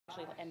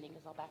actually the ending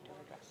is all back to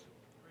her dress.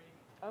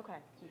 Okay.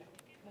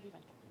 What do you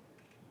think?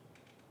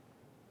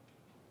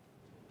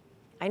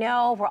 I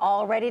know, we're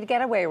all ready to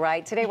get away,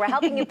 right? Today we're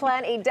helping you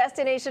plan a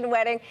destination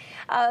wedding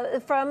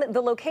from the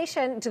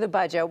location to the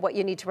budget, what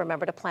you need to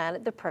remember to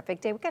plan the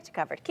perfect day. We've got you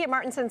covered. Kia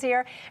Martinson's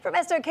here from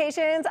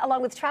Estoccations,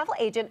 along with travel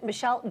agent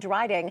Michelle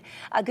Driding.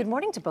 Good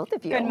morning to both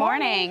of you. Good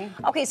morning.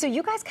 Okay, so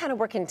you guys kind of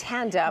work in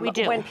tandem. We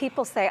do. When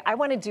people say, I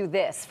want to do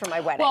this for my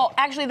wedding. Well,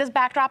 actually, this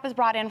backdrop is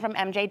brought in from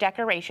MJ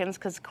Decorations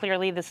because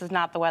clearly this is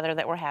not the weather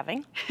that we're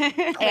having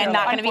and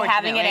not going to be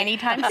having it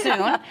anytime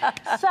soon.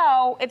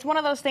 So it's one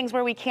of those things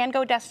where we can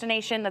go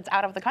destination that's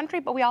out of the country,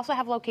 but we also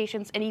have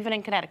locations, and even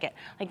in Connecticut,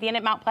 like the Inn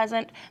at Mount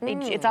Pleasant.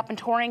 It's up in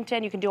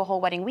Torrington. You can do a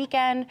whole wedding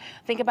weekend.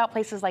 Think about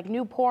places like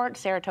Newport,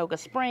 Saratoga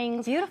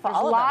Springs. Beautiful.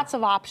 There's lots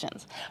of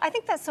options. I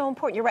think that's so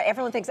important. You're right.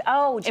 Everyone thinks,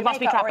 oh, Jamaica, it must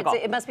be tropical.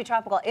 It must be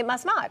tropical. It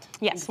must not.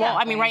 Yes. Exactly. Well,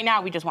 I mean, right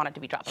now we just want it to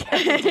be tropical.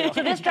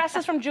 So this dress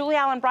is from Julie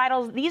Allen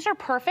Bridals. These are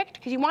perfect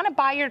because you want to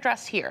buy your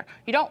dress here.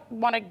 You don't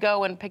want to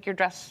go and pick your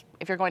dress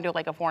if you're going to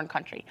like a foreign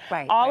country.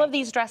 Right, All of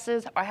these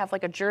dresses have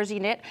like a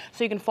jersey knit,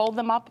 so you can fold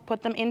them up,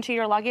 put them into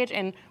your luggage,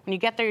 and when you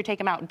get there, you take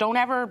them out. Don't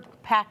ever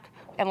pack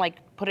and like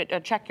put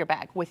it, check your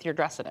bag with your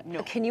dress in it.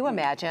 No. Can you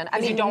imagine? I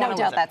mean, you don't no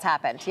doubt that's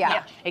happened.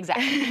 Yeah,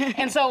 exactly.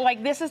 And so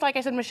like this is, like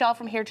I said, Michelle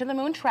from Here to the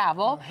Moon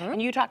Travel,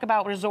 and you talk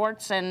about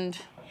resorts and.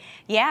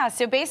 Yeah,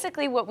 so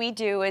basically what we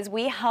do is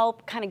we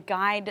help kind of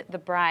guide the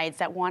brides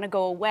that want to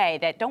go away,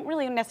 that don't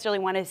really necessarily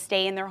want to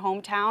stay in their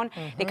hometown.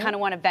 They kind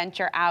of want to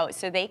venture out.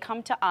 So they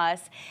come to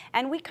us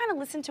and we kind of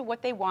listen to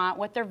what they want,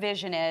 what their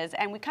vision is,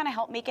 and we kind of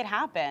help make it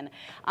happen.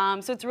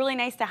 So it's really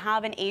nice to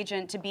have an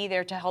agent to be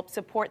there to help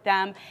support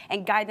them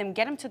and guide them,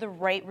 get them to the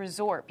right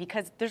resort,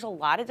 because there's a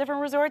lot of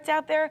different resorts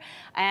out there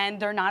and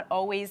they're not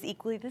always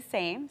equally the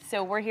same.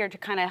 So we're here to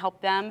kind of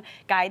help them,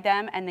 guide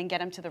them, and then get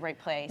them to the right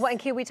place. Well, and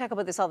Kia, we talk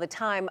about this all the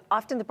time.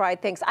 Often the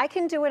bride thinks, I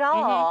can do it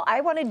all.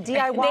 I want to DIY they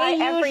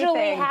everything. They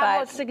usually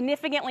have a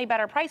significantly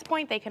better price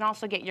point. They can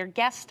also get your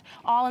guest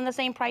all in the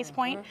same price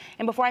point.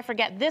 And before I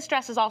forget, this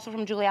dress is also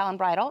from Julie Allen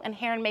Bridal, and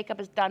hair and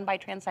makeup is done by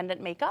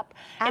Transcendent Makeup.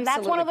 And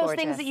that's one of those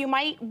things that you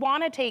might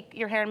want to take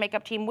your hair and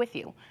makeup team with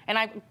you.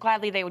 And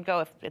gladly they would go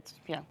if it's,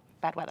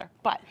 bad weather.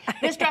 But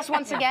this dress,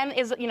 once again,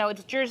 is,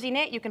 it's jersey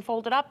knit. You can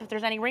fold it up if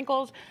there's any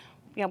wrinkles.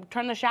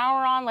 Turn the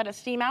shower on, let it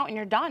steam out, and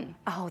you're done.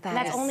 Oh,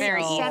 that's only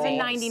very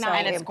 $7.99.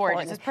 And it's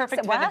gorgeous. It's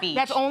perfect for the beach.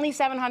 That's only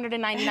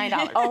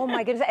 $799. Oh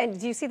my goodness! And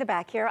do you see the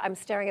back here? I'm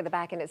staring at the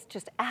back, and it's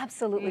just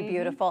absolutely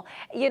beautiful.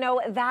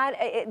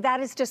 That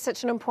is just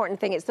such an important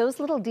thing. It's those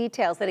little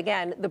details that,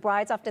 again, the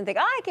brides often think,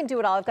 I can do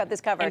it all. I've got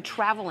this covered. And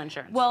travel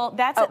insurance. Well,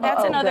 that's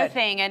another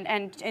thing.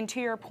 And to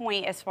your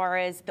point, as far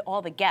as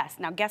all the guests.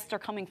 Now, guests are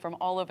coming from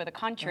all over the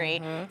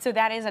country, so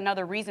that is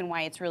another reason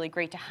why it's really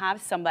great to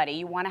have somebody.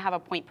 You want to have a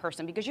point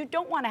person because you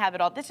don't want to have it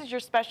all. This is your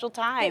special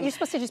time. Yeah, you're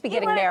supposed to just be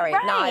getting married,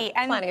 not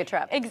planning a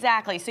trip.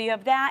 Exactly. So you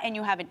have that, and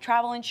you have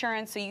travel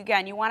insurance. So you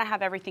want to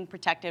have everything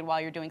protected while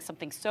you're doing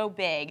something so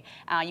big.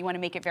 You want to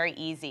make it very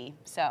easy.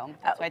 So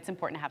that's why it's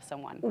important to have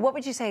someone. What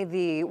would you say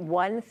the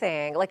one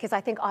thing, because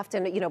I think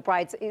often,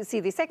 brides see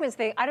these segments,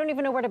 I don't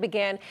even know where to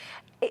begin.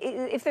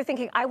 If they're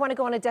thinking, I want to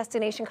go on a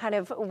destination kind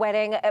of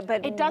wedding,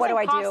 but what do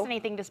I do? It doesn't cost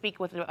anything to speak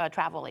with a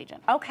travel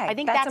agent. Okay. I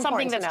think that's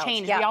something that's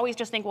changed. Yeah. We always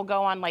just think we'll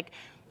go on like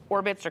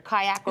Orbitz or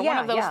Kayak or one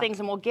of those things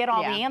and we'll get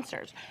all the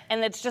answers.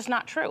 And it's just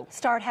not true.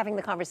 Start having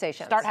the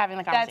conversation. Start having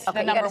the conversation. That's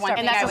the number one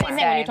thing. And that's the same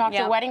thing when you talk to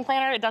a wedding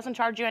planner, it doesn't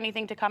charge you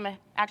anything to come and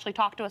actually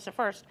talk to us at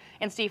first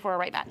and see if we're a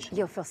right match.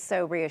 You'll feel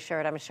so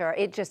reassured, I'm sure.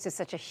 It just is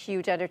such a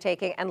huge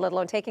undertaking, and let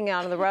alone taking it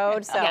on the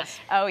road. So, yes.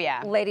 Oh,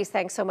 yeah. Ladies,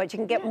 thanks so much. You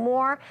can get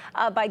more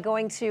by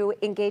going to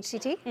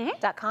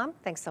engagect.com.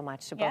 Thanks so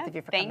much to both of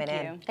you for coming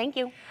in. Thank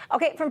you.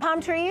 Okay, from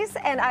palm trees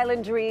and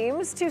island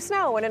dreams to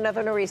snow and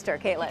another nor'easter.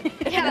 Caitlin.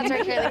 Yeah, that's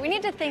right, Kerri-Lee. We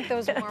need to think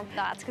those warm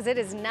thoughts, because it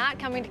is not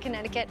coming to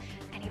Connecticut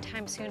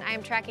anytime soon. I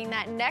am tracking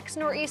that next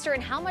nor'easter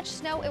and how much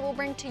snow it will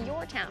bring to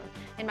your town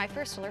in my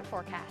first alert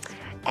forecast.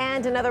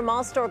 And another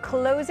mall store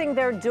closing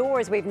their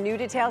doors. We have new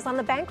details on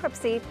the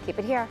bankruptcy. Keep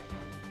it here.